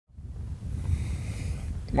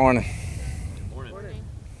Morning. Morning. Morning.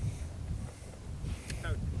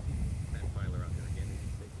 Coach, Matt Filer out there again.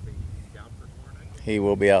 Did he down for tomorrow night? He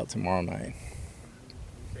will be out tomorrow night.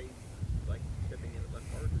 You say like stepping in at left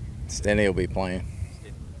guard? Stenny will be playing.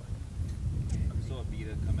 I saw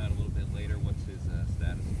Vita come out a little bit later. What's his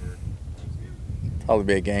status for tonight's game? Probably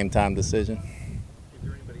be a game time decision. Is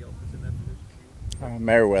there anybody else that's in that position?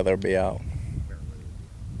 Merriweather will be out.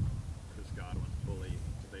 Chris Godwin fully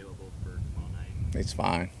available for tomorrow night. He's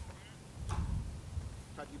fine.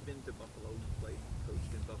 Todd, you've been to Buffalo, you played,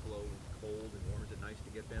 coached in Buffalo. It's cold and warm. Is it nice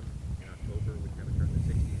to get them in October when kind of turn the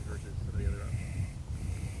 60s versus some of the other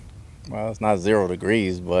options? Well, it's not 0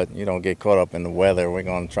 degrees, but you don't get caught up in the weather. We're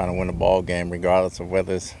going to try to win the ball game regardless of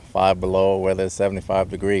whether it's 5 below or whether it's 75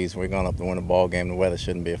 degrees. We're going to have to win the ball game. The weather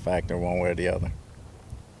shouldn't be a factor one way or the other.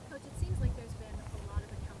 Coach, it seems like there's been a lot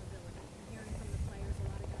of accountability. I'm hearing from the players, a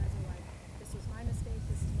lot of guys are like, this was my mistake,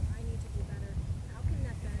 this is what I need to do better. How can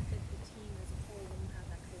that benefit the team as a whole when you have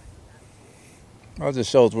that collective attitude? Well, it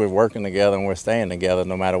just shows we're working together and we're staying together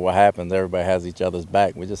no matter what happens. Everybody has each other's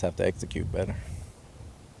back. We just have to execute better.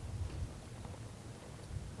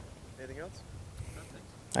 Anything else? No,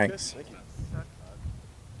 thanks. Thanks. Thank you.